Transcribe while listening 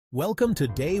Welcome to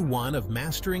Day 1 of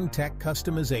Mastering Tech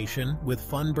Customization with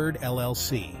Funbird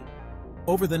Llc.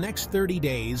 Over the next 30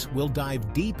 days, we'll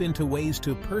dive deep into ways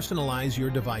to personalize your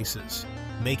devices,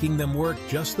 making them work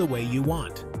just the way you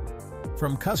want.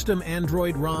 From custom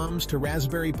Android ROMs to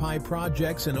Raspberry Pi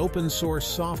projects and open-source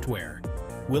software,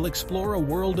 we'll explore a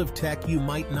world of tech you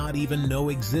might not even know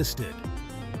existed.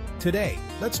 Today,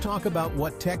 let's talk about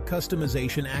what tech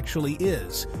customization actually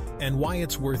is and why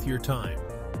it's worth your time.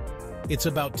 It's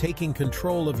about taking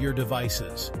control of your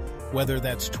devices, whether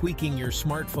that's tweaking your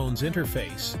smartphone's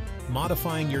interface,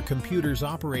 modifying your computer's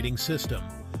operating system,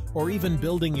 or even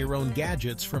building your own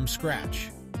gadgets from scratch.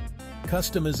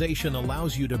 Customization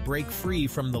allows you to break free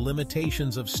from the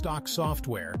limitations of stock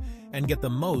software and get the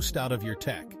most out of your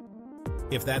tech.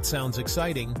 If that sounds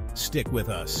exciting, stick with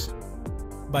us.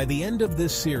 By the end of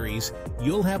this series,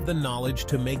 you'll have the knowledge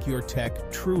to make your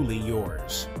tech truly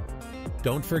yours.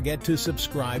 Don't forget to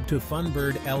subscribe to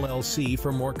Funbird Llc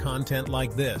for more content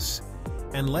like this.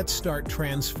 And let's start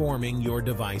transforming your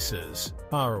devices.